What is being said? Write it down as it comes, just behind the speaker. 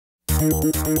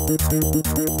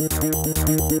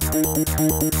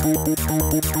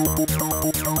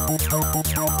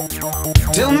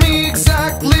Tell me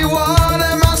exactly what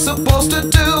am I supposed to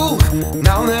do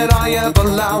now that I have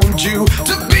allowed you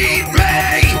to beat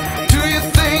me?